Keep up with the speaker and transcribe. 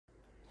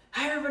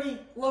everybody,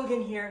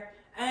 Logan here,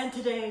 and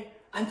today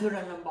I'm doing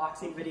an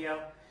unboxing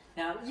video.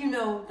 Now, you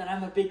know that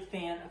I'm a big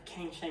fan of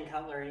Cangshan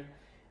Cutlery,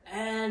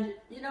 and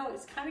you know,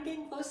 it's kind of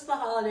getting close to the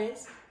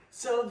holidays,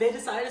 so they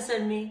decided to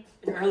send me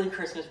an early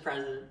Christmas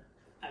present.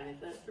 I mean,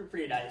 they're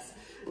pretty nice.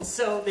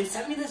 So they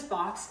sent me this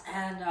box,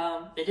 and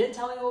they didn't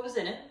tell me what was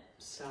in it,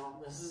 so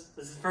this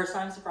is first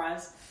time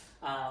surprise.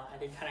 I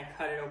did kind of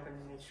cut it open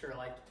to make sure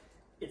like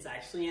it's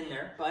actually in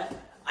there, but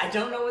I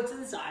don't know what's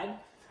inside,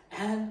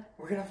 and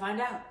we're gonna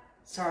find out.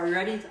 So are we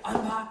ready to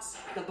unbox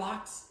the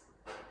box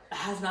that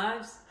has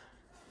knives?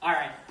 All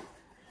right,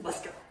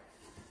 let's go.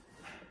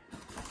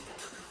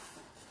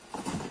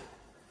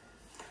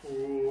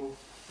 Ooh,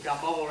 we got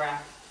bubble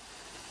wrap.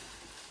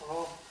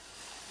 Oh.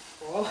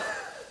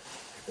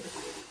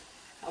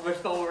 How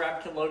much bubble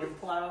wrap can Logan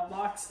pull out of a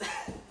box?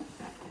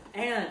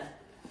 And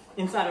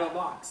inside of a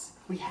box,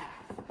 we have,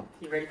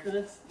 you ready for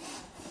this?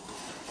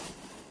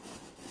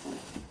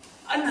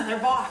 Another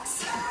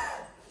box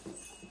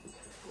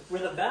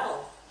with a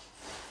bell.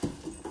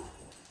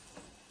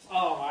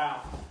 Oh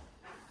wow.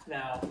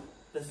 Now,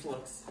 this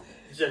looks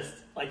just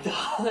like the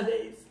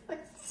holidays.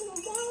 Like,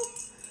 wow,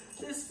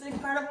 this is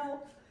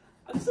incredible.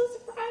 I'm so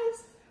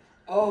surprised.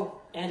 Oh,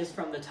 and it's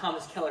from the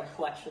Thomas Keller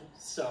collection,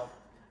 so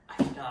I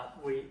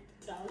cannot wait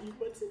to tell you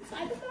what's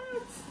inside the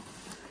box.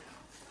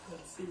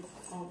 Let's see.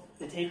 Oh,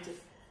 they taped it.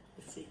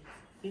 Let's see.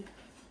 See?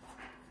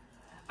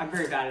 I'm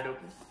very bad at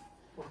opening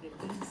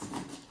things.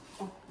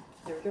 Oh,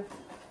 there we go.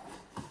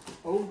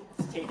 Oh,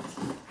 it's taped.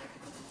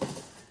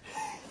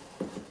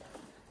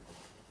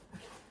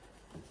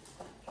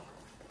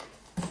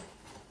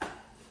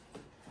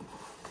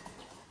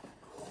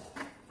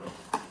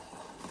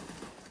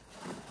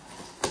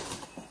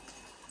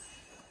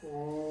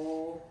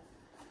 Oh.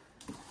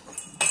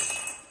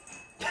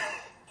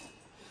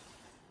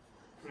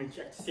 Let me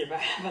check to see if I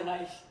have a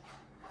knife.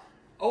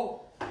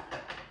 Oh, I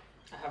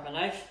have a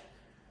knife.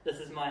 This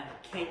is my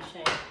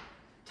Cangshan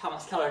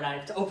Thomas Keller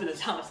knife to open the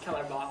Thomas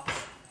Keller box.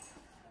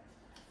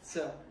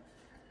 So,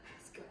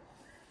 let's go.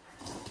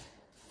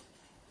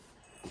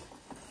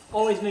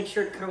 Always make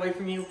sure to cut away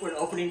from you when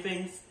opening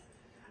things.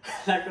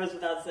 That goes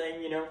without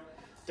saying, you know.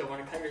 Don't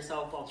want to cut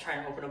yourself while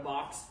trying to open a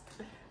box.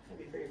 That'd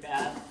be very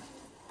bad.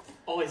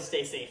 Always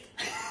stay safe.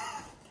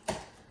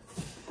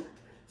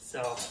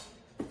 So,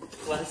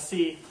 let's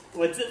see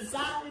what's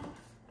inside.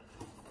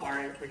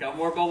 Alright, we got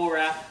more bubble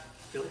wrap.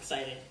 Real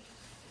exciting.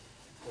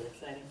 Real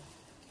exciting.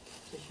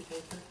 Tissue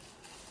paper.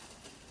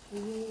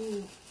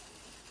 Ooh.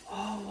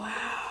 Oh,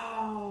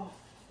 wow.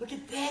 Look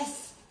at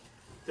this.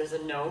 There's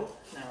a note.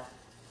 Now,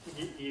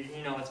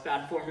 you know it's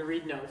bad form to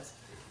read notes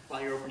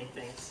while you're opening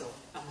things, so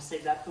I'm going to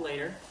save that for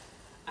later.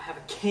 I have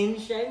a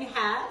Cangshan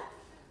hat.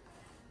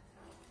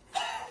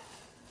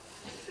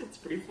 It's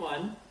pretty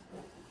fun.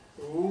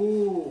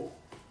 Ooh.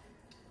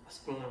 A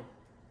spoon.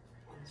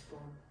 One spoon.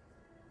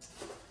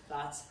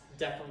 That's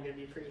definitely going to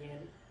be pretty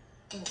handy.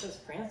 Oh, it says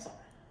France on it.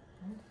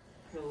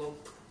 We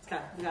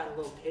got a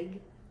little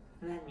pig.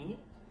 Isn't that neat?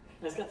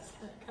 And it's got this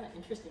kind of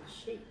interesting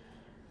shape.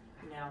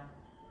 Now,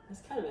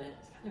 it's kind of a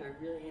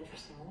really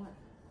interesting one.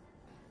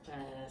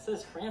 And it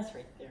says France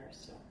right there,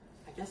 so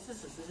I guess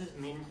this is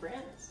made in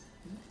France.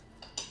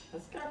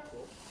 That's kind of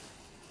cool.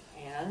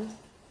 And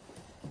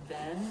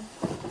then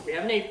we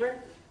have an apron.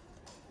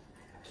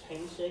 A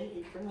Cangshan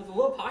apron with a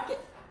little pocket.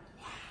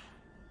 Yeah.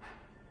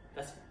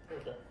 That's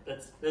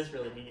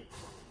really neat.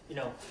 You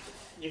know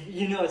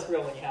it's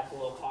real when you have the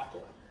little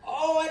pocket.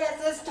 Oh, and it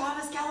says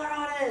Thomas Keller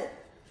on it.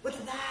 Look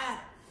at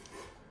that.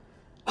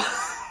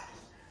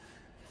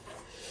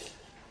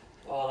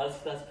 Oh,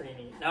 that's pretty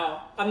neat.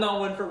 Now, I'm not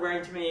one for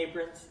wearing too many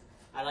aprons.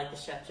 I like the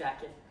chef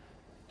jacket.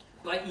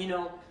 But you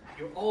know,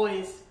 you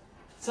always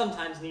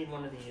sometimes need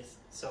one of these.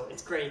 So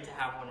it's great to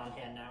have one on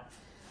hand now.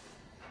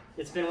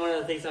 It's been one of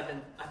the things I've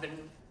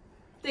been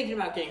thinking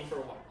about getting for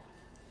a while.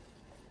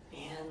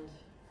 And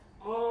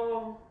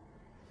oh,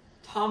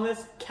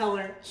 Thomas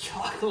Keller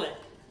chocolate.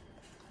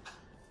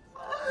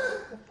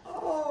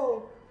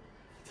 Oh,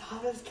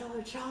 Thomas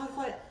Keller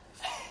chocolate.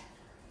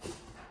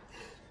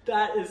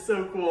 That is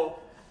so cool.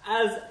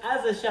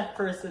 As a chef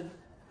person,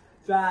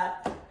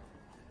 that's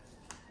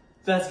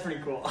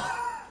pretty cool.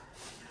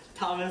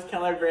 Thomas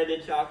Keller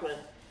branded chocolate.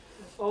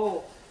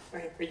 Oh,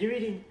 are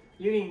you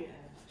eating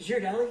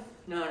Ghirardelli?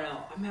 No,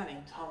 I'm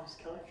having Thomas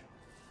Keller chocolate.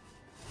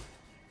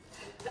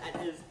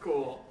 That is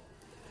cool.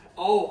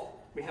 Oh,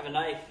 we have a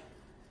knife.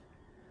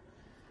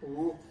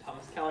 Ooh,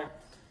 Thomas Keller.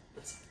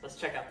 Let's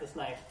check out this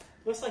knife.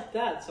 Looks like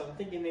that, so I'm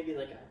thinking maybe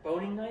like a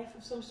boning knife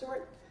of some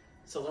sort.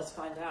 So let's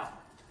find out.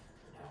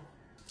 You know,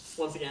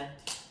 once again,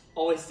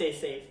 always stay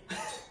safe.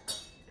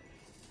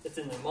 It's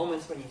in the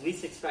moments when you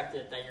least expect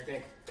it that you're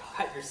gonna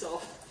cut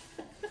yourself.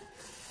 Let's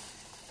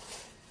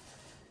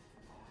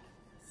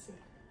see.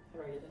 How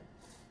do I get that?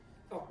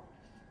 Oh.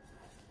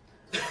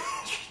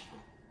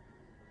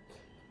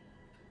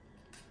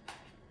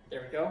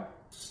 There we go.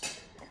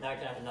 Now I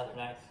can have another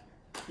knife.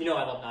 You know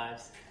I love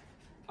knives.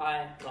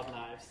 I love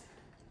knives.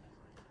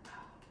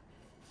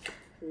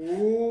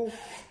 Ooh.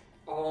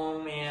 Oh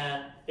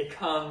man, it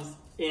comes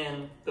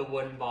in the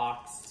wooden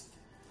box.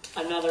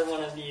 another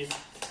one of these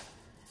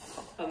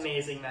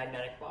amazing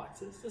magnetic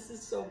boxes. This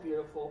is so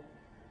beautiful.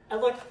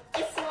 And look,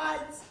 it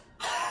slides!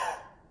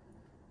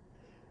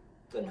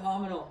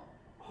 Phenomenal.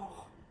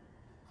 Oh,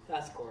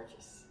 that's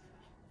gorgeous.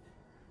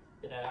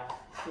 You know,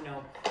 you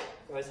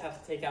always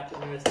have to take out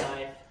the newest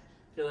knife,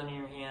 feel it in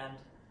your hand.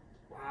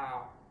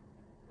 Wow,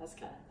 that's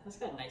got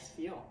a nice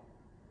feel.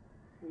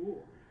 Ooh,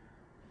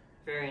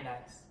 very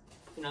nice.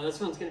 You know, this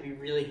one's gonna be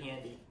really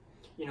handy,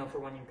 you know, for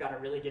when you've got to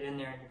really get in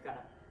there and you've got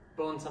to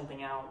bone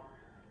something out.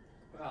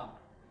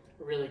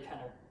 Really kind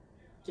of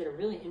get a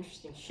really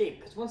interesting shape.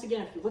 Because once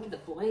again, if you look at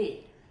the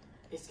blade,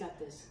 it's got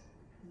this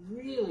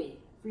really,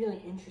 really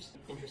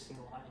interesting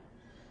line.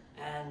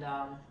 And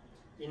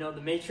you know, the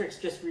Matrix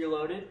just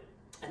reloaded,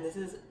 and this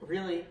is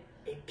really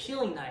a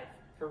peeling knife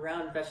for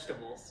round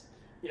vegetables.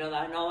 You know,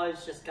 that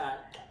knowledge just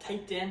got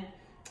typed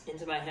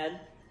into my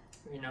head.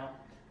 You know,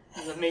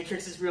 the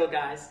Matrix is real,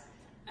 guys.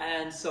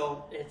 And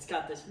so it's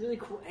got this really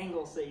cool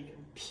angle so you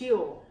can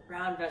peel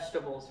round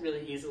vegetables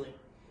really easily.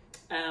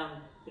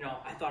 You know,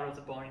 I thought it was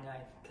a boning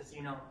knife because,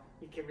 you know,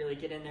 you can really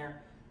get in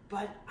there.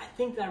 But I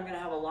think that I'm going to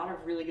have a lot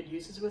of really good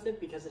uses with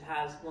it because it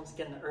has, once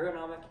again, the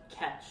ergonomic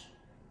catch.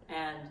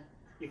 And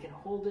you can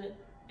hold it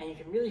and you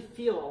can really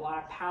feel a lot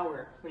of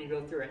power when you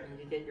go through it. And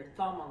you get your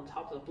thumb on the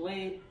top of the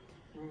blade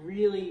and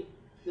really,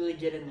 really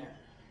get in there.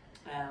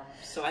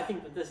 So I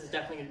think that this is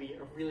definitely going to be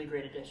a really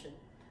great addition.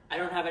 I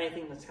don't have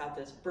anything that's got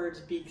this bird's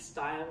beak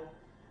style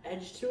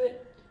edge to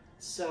it.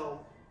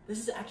 So this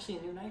is actually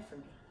a new knife for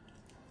me.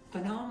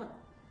 Phenomenal.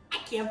 I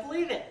can't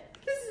believe it.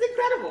 This is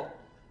incredible.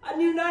 A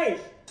new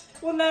knife.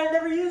 One that I've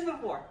never used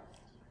before.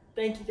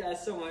 Thank you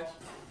guys so much.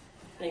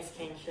 Thanks,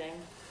 Cangshan.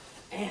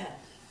 And,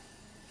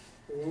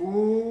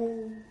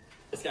 ooh,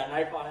 it's got a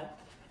knife on it.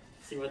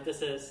 Let's see what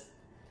this is.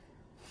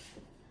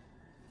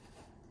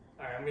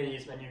 All right, I'm gonna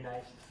use my new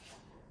knife.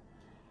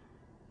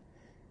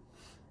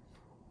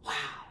 Wow,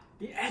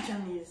 the edge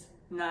on these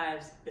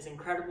knives is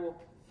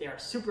incredible. They are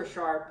super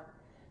sharp.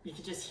 You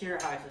can just hear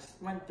how I just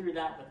went through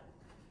that with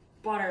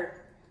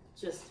butter.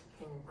 Just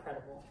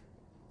incredible.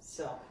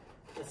 So,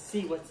 let's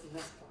see what's in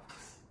this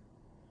box.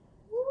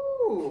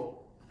 Ooh,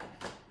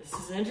 this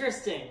is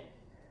interesting.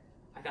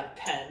 I got a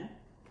pen.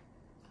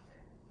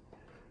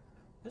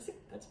 That's a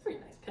pretty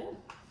nice pen.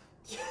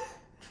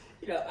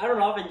 You know, I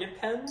don't often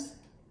get pens.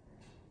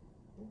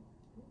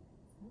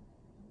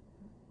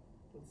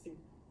 Let's see.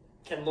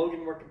 Can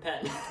Logan work a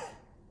pen?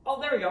 Oh,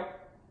 there we go.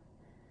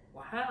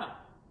 Wow.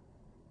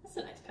 That's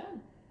a nice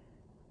pen.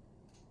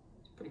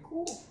 It's pretty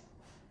cool.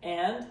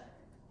 And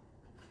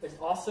there's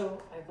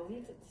also, I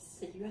believe that this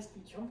is a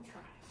USB jump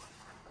drive.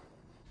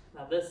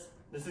 Now this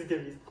is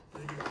gonna be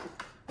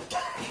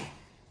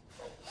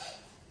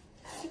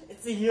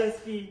it's a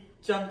USB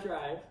jump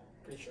drive,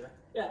 pretty sure.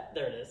 Yeah,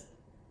 there it is.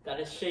 That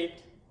is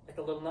shaped like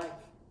a little knife.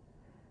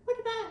 Look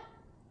at that!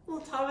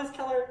 Little Thomas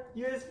Keller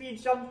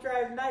USB jump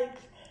drive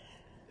knife.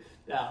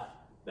 Now,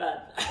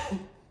 that,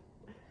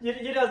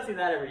 you don't see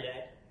that every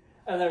day.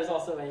 And there's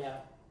also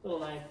a little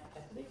knife, I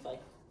believe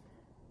like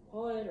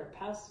wallet or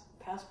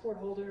passport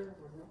holder,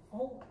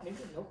 or maybe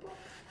a notebook?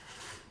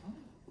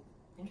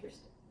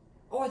 Interesting.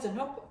 Oh, it's a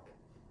notebook.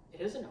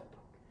 It is a notebook.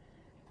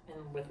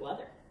 And with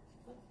leather.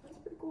 That's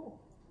pretty cool.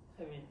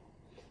 I mean,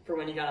 for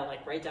when you gotta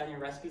like write down your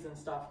recipes and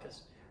stuff,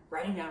 because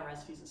writing down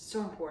recipes is so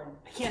important.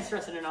 I can't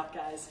stress it enough,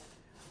 guys.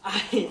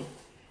 I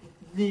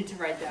need to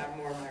write down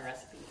more of my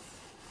recipes.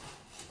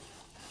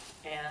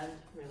 And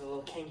we have a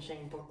little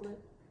Cangshan booklet.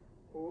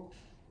 Ooh,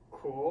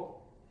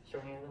 cool.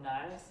 Showing you the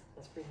knives.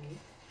 That's pretty neat.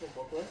 The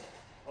booklet.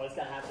 Always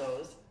gotta have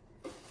those.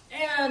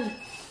 And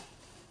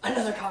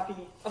another copy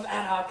of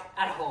Ad Hoc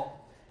at home.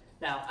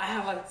 Now, I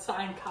have a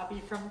signed copy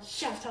from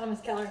Chef Thomas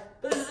Keller,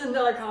 but this is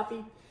another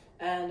copy.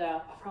 And I'll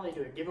probably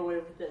do a giveaway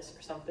with this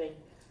or something.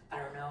 I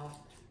don't know.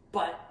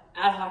 But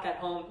Ad Hoc at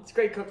home, it's a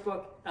great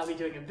cookbook. I'll be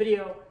doing a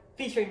video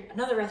featuring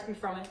another recipe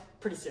from it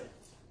pretty soon.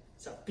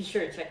 So be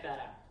sure to check that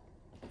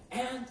out.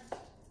 And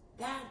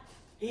that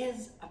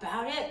is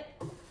about it.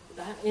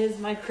 That is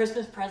my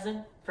Christmas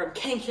present from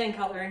Cangshan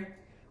Cutlery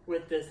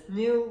with this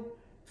new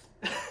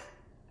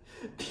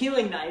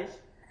peeling knife.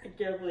 I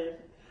can't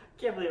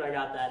believe I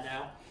got that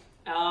now.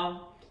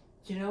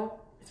 You know,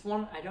 it's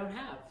one I don't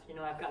have. You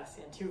know, I've got a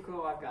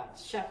Santoku, I've got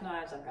chef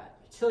knives, I've got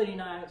utility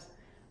knives,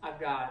 I've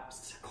got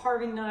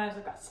carving knives,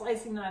 I've got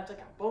slicing knives, I've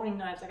got boning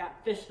knives, I've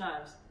got fish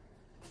knives,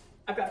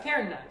 I've got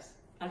paring knives,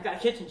 I've got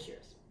kitchen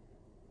shears.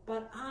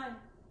 But I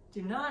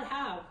do not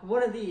have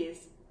one of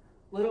these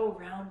little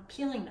round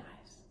peeling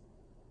knives.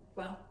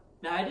 Well,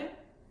 now I do,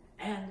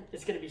 and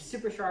it's gonna be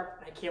super sharp,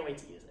 and I can't wait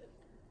to use it.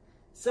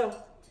 So,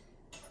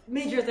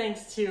 major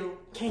thanks to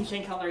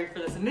Cangshan Cutlery for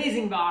this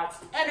amazing box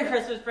and a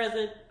Christmas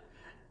present.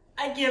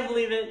 I can't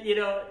believe it, you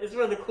know, it's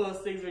one of the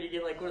coolest things when you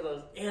get like one of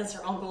those aunts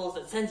or uncles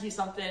that sends you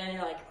something and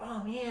you're like,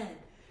 oh man,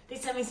 they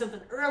sent me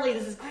something early,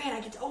 this is great, I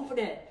get to open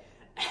it.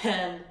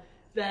 And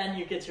then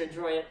you get to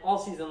enjoy it all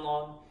season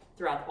long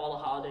throughout all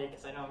the holiday,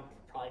 because I know I'm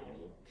probably going to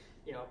be,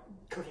 you know,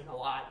 cooking a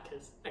lot,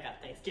 because I got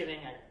Thanksgiving,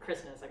 I got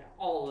Christmas, I got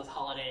all those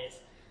holidays.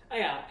 I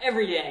got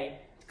every day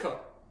to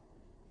cook.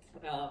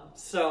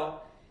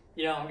 So,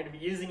 you know, I'm going to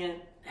be using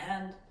it,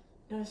 and,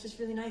 you know, it's just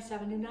really nice to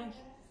have a new knife.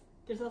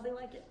 There's nothing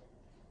like it.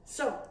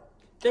 So,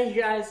 thank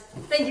you guys.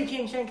 Thank you,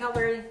 Cangshan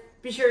Cutlery.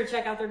 Be sure to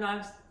check out their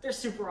knives. They're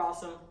super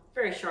awesome,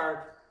 very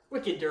sharp,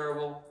 wicked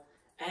durable,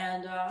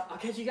 and I'll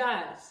catch you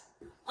guys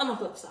on the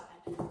flip side.